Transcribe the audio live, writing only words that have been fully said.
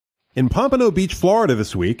In Pompano Beach, Florida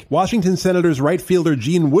this week, Washington Senators right fielder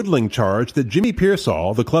Gene Woodling charged that Jimmy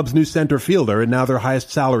Piersall, the club's new center fielder and now their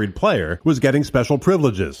highest-salaried player, was getting special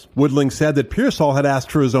privileges. Woodling said that Piersall had asked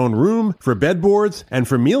for his own room, for bedboards, and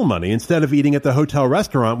for meal money instead of eating at the hotel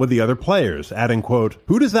restaurant with the other players, adding, quote,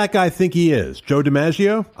 "Who does that guy think he is, Joe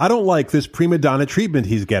DiMaggio? I don't like this prima donna treatment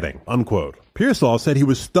he's getting," unquote. Piersall said he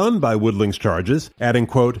was stunned by Woodling's charges, adding,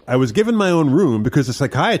 quote, "I was given my own room because a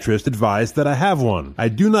psychiatrist advised that I have one. I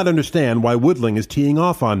do not understand why Woodling is teeing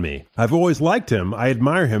off on me. I've always liked him. I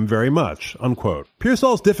admire him very much," unquote.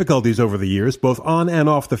 Piersall's difficulties over the years, both on and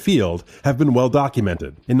off the field, have been well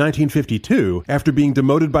documented. In 1952, after being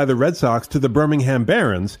demoted by the Red Sox to the Birmingham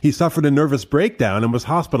Barons, he suffered a nervous breakdown and was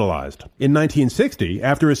hospitalized. In 1960,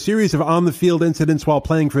 after a series of on-the-field incidents while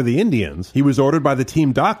playing for the Indians, he was ordered by the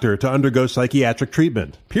team doctor to undergo psychiatric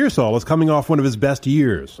treatment. Piersall is coming off one of his best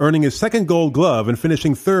years, earning his second Gold Glove and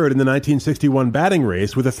finishing third in the 1961 batting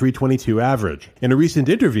race with a .322 average. In a recent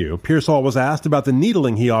interview, Piersall was asked about the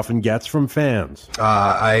needling he often gets from fans.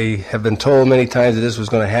 I have been told many times that this was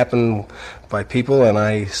going to happen by people, and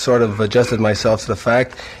I sort of adjusted myself to the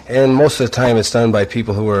fact, and most of the time it's done by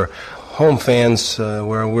people who are home fans,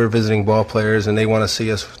 where we're visiting ball players and they want to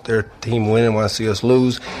see us, their team win, and want to see us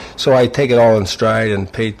lose. So I take it all in stride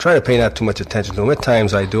and try to pay not too much attention to them. At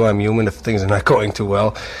times I do. I'm human if things are not going too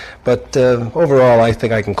well. But overall, I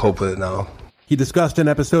think I can cope with it now. He discussed an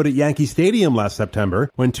episode at Yankee Stadium last September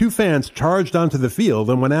when two fans charged onto the field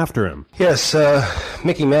and went after him. Yes,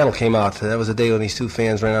 Mickey Mantle came out. That was the day when these two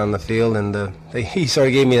fans ran out on the field, and he sort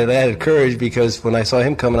of gave me that added courage because when I saw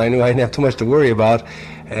him coming, I knew I didn't have too much to worry about,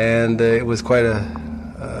 and it was quite a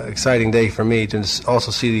exciting day for me to also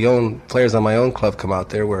see the own players on my own club come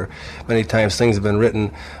out there, where many times things have been written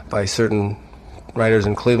by certain writers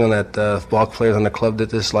in Cleveland that ball players on the club that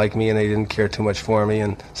disliked me and they didn't care too much for me,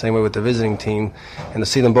 and same way with the visiting team. And to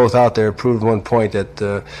see them both out there proved one point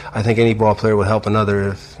that I think any ball player would help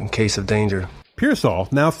another in case of danger.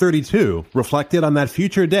 Piersall, now 32, reflected on that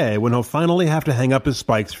future day when he'll finally have to hang up his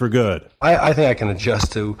spikes for good. I think I can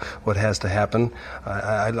adjust to what has to happen.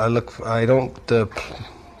 I don't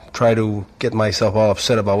try to get myself all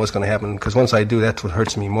upset about what's going to happen, because once I do, that's what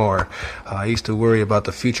hurts me more. I used to worry about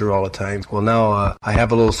the future all the time. Well, now I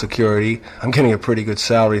have a little security. I'm getting a pretty good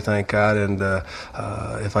salary, thank God, and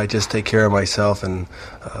if I just take care of myself and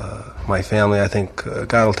my family, I think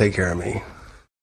God will take care of me.